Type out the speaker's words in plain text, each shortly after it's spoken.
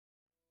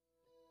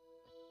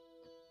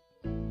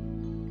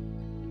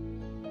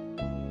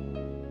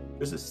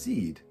There's a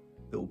seed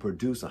that will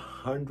produce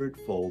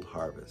 100-fold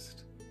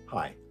harvest.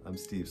 Hi, I'm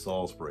Steve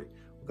Salisbury.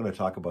 We're going to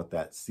talk about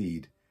that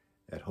seed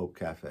at Hope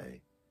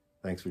Cafe.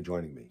 Thanks for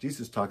joining me.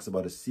 Jesus talks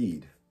about a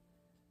seed,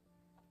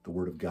 the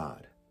Word of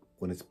God.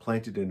 When it's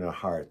planted in our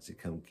hearts, it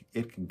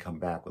can come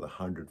back with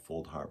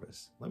 100-fold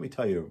harvest. Let me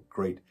tell you a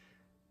great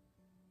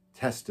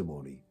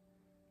testimony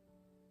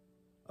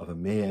of a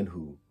man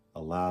who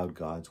allowed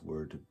God's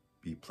Word to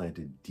be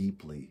planted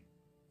deeply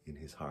in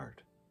his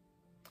heart.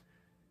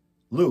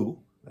 Lou,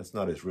 that's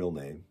not his real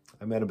name.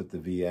 I met him at the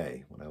VA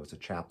when I was a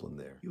chaplain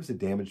there. He was a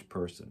damaged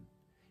person.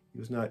 He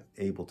was not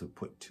able to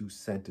put two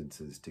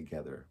sentences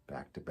together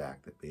back to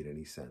back that made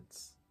any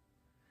sense.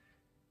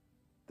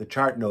 The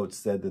chart notes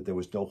said that there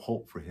was no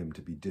hope for him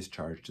to be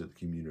discharged to the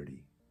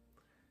community.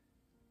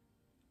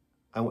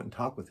 I went and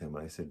talked with him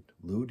and I said,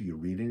 Lou, do you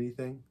read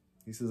anything?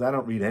 He says, I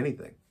don't read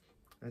anything.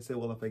 I said,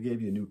 well, if I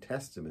gave you a New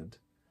Testament,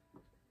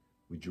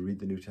 would you read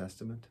the New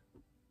Testament?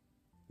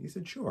 He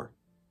said, sure.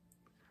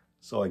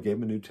 So I gave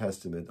him a New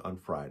Testament on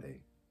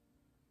Friday.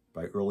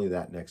 By early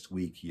that next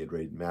week, he had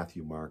read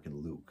Matthew, Mark,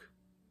 and Luke.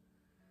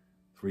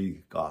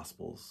 3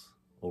 Gospels,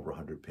 over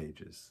 100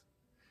 pages.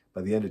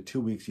 By the end of 2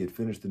 weeks, he had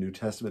finished the New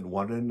Testament and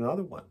wanted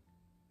another one.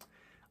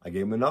 I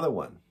gave him another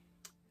one,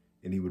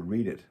 and he would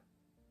read it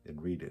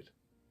and read it.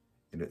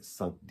 And it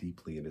sunk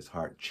deeply in his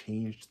heart,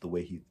 changed the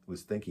way he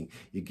was thinking.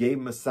 You gave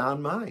him a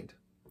sound mind.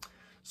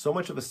 So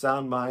much of a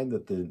sound mind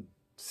that the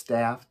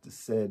staff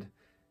said,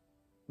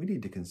 we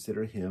need to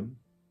consider him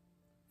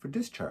for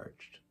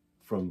discharge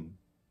from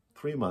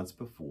 3 months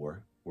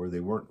before, where they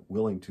weren't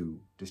willing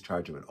to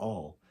discharge him at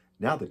all.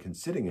 Now they're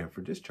considering him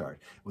for discharge.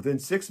 Within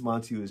 6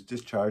 months, he was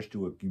discharged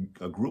to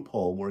a group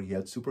home where he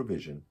had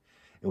supervision.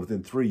 And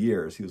within 3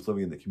 years, he was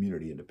living in the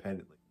community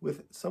independently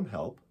with some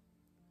help,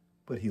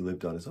 but he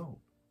lived on his own.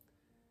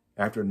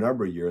 After a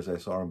number of years, I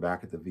saw him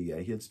back at the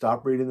VA. He had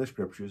stopped reading the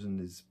scriptures and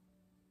his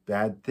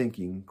bad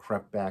thinking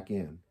crept back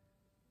in.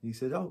 He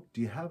said, oh,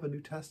 do you have a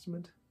New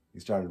Testament? He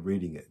started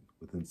reading it.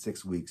 Within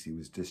 6 weeks, he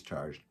was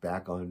discharged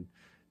back on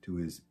to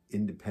his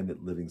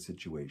independent living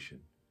situation.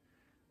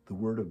 The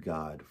Word of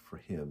God for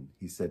him,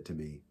 he said to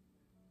me,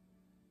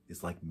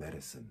 is like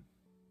medicine.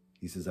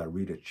 He says, I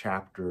read a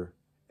chapter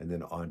and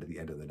then on to the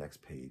end of the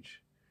next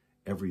page.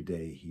 Every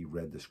day he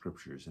read the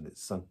scriptures and it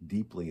sunk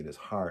deeply in his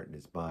heart and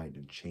his mind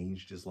and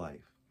changed his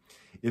life.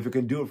 If it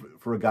can do it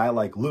for a guy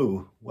like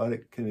Lou,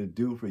 what can it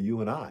do for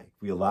you and I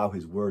if we allow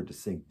his word to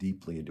sink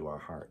deeply into our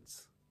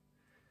hearts?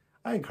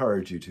 I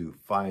encourage you to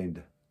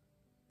find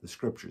the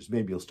scriptures.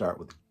 Maybe you'll start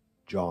with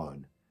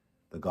John,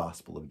 the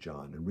Gospel of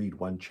John, and read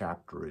 1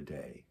 chapter a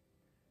day.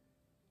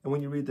 And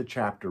when you read the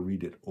chapter,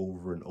 read it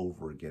over and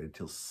over again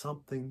until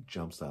something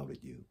jumps out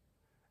at you.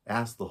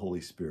 Ask the Holy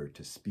Spirit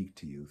to speak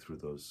to you through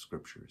those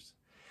scriptures.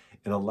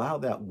 And allow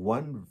that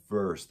one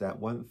verse, that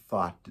one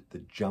thought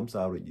that jumps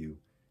out at you,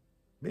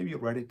 maybe you'll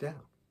write it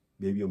down.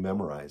 Maybe you'll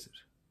memorize it.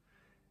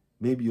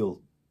 Maybe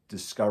you'll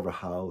discover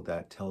how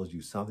that tells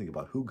you something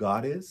about who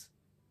God is,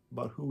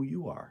 about who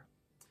you are,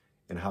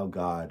 and how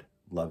God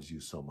loves you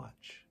so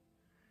much.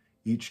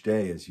 Each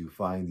day as you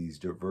find these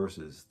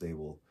verses, they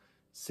will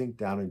sink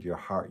down into your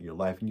heart and your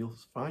life, and you'll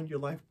find your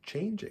life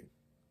changing.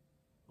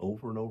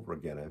 Over and over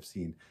again, I've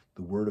seen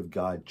the Word of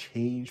God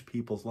change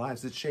people's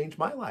lives. It's changed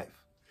my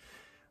life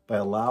by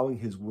allowing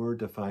His Word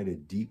to find a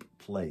deep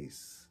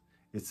place.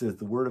 It says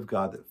the Word of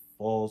God that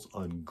falls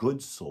on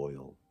good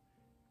soil.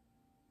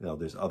 Now,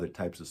 there's other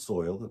types of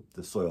soil,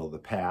 the soil of the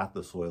path,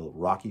 the soil of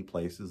rocky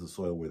places, the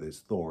soil where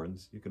there's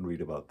thorns. You can read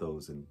about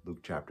those in Luke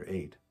chapter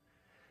 8.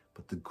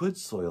 But the good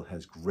soil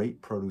has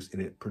great produce, and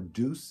it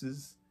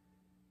produces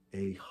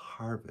a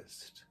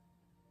harvest.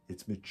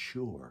 It's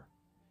mature.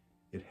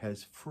 It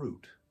has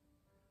fruit.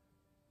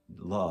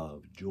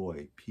 Love,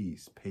 joy,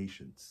 peace,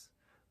 patience.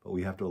 But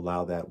we have to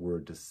allow that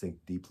word to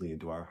sink deeply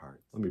into our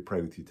hearts. Let me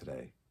pray with you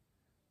today.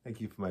 Thank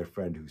you for my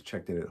friend who's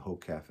checked in at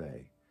Hope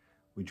Cafe.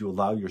 Would you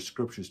allow your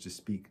scriptures to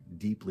speak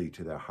deeply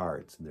to their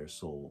hearts and their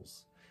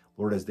souls?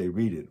 Lord, as they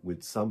read it,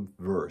 would some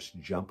verse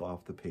jump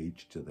off the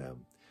page to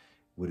them?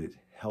 Would it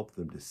help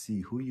them to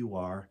see who you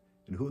are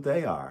and who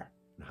they are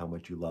and how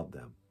much you love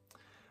them?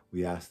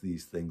 We ask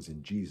these things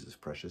in Jesus'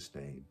 precious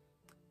name.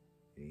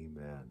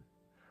 Amen.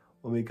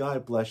 Well, may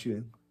God bless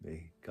you.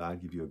 May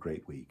God give you a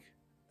great week.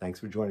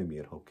 Thanks for joining me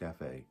at Hope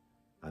Cafe.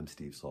 I'm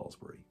Steve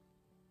Salisbury.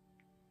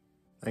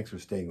 Thanks for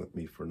staying with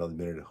me for another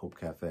minute at Hope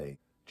Cafe.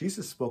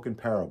 Jesus spoke in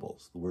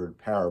parables. The word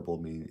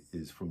parable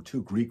is from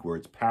 2 Greek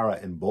words, para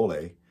and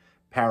bole.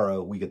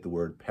 Para, we get the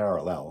word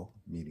parallel,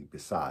 meaning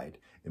beside.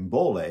 And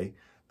bole,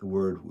 the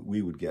word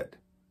we would get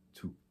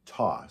to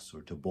toss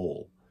or to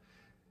bowl.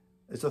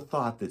 It's a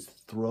thought that's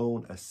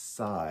thrown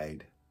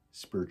aside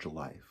spiritual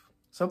life,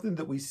 something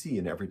that we see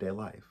in everyday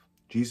life.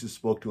 Jesus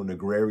spoke to an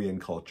agrarian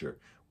culture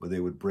where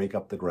they would break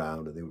up the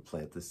ground and they would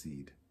plant the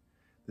seed.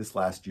 This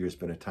last year has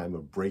been a time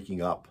of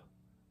breaking up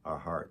our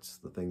hearts.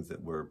 The things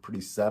that were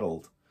pretty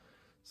settled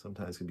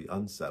sometimes can be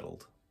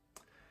unsettled.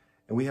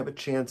 And we have a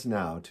chance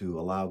now to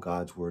allow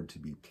God's word to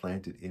be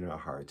planted in our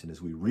hearts. And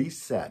as we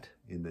reset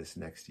in this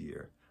next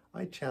year,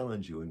 I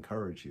challenge you,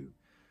 encourage you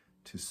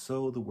to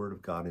sow the word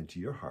of God into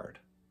your heart.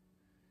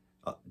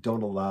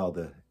 Don't allow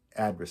the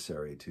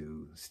adversary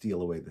to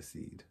steal away the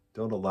seed.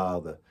 Don't allow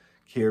the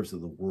cares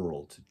of the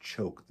world to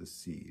choke the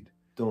seed.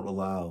 Don't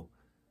allow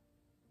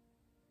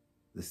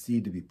the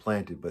seed to be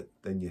planted, but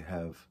then you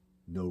have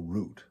no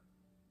root.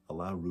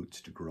 Allow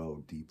roots to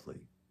grow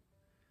deeply.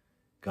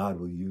 God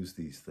will use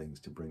these things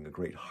to bring a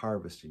great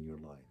harvest in your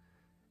life.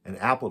 An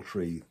apple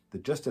tree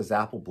that just has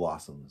apple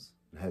blossoms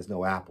and has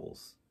no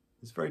apples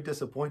is very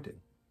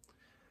disappointing.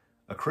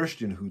 A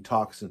Christian who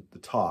talks the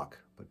talk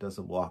but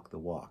doesn't walk the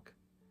walk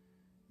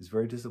is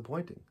very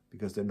disappointing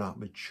because they're not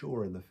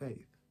mature in the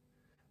faith.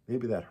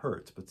 Maybe that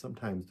hurts, but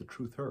sometimes the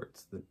truth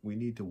hurts, that we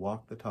need to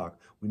walk the talk.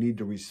 We need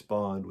to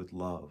respond with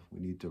love. We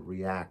need to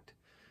react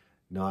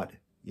not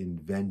in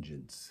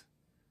vengeance,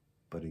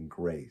 but in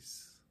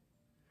grace.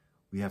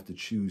 We have to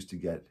choose to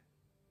get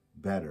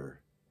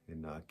better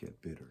and not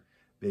get bitter.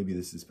 Maybe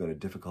this has been a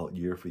difficult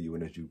year for you,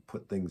 and as you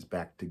put things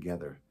back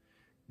together,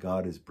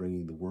 God is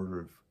bringing the Word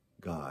of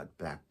God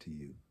back to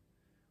you.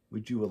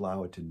 Would you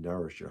allow it to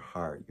nourish your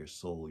heart, your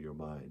soul, your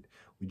mind?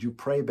 Would you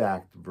pray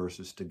back the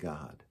verses to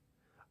God?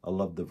 I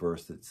love the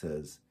verse that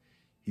says,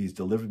 He's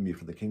delivered me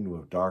from the kingdom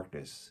of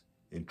darkness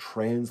and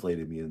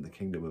translated me in the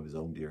kingdom of His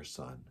own dear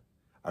Son.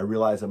 I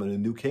realize I'm in a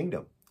new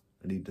kingdom.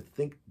 I need to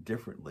think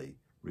differently,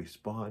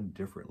 respond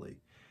differently.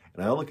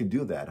 And I only can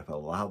do that if I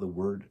allow the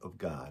Word of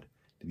God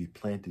to be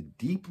planted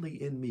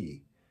deeply in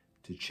me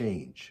to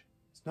change.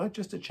 It's not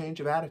just a change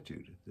of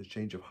attitude, it's a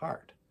change of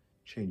heart,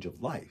 change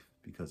of life,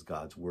 because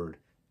God's Word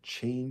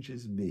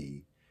changes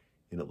me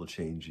and it will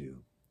change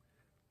you.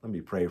 Let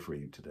me pray for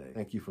you today.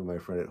 Thank you for my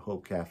friend at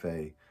Hope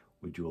Cafe.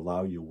 Would you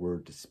allow your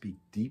word to speak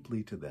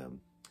deeply to them?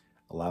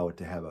 Allow it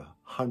to have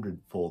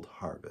 100-fold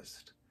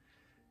harvest.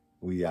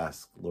 We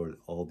ask, Lord,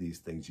 all these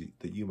things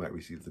that you might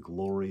receive the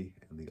glory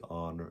and the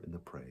honor and the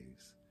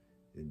praise.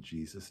 In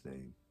Jesus'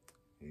 name,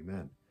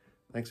 amen.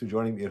 Thanks for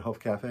joining me at Hope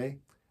Cafe.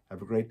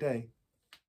 Have a great day.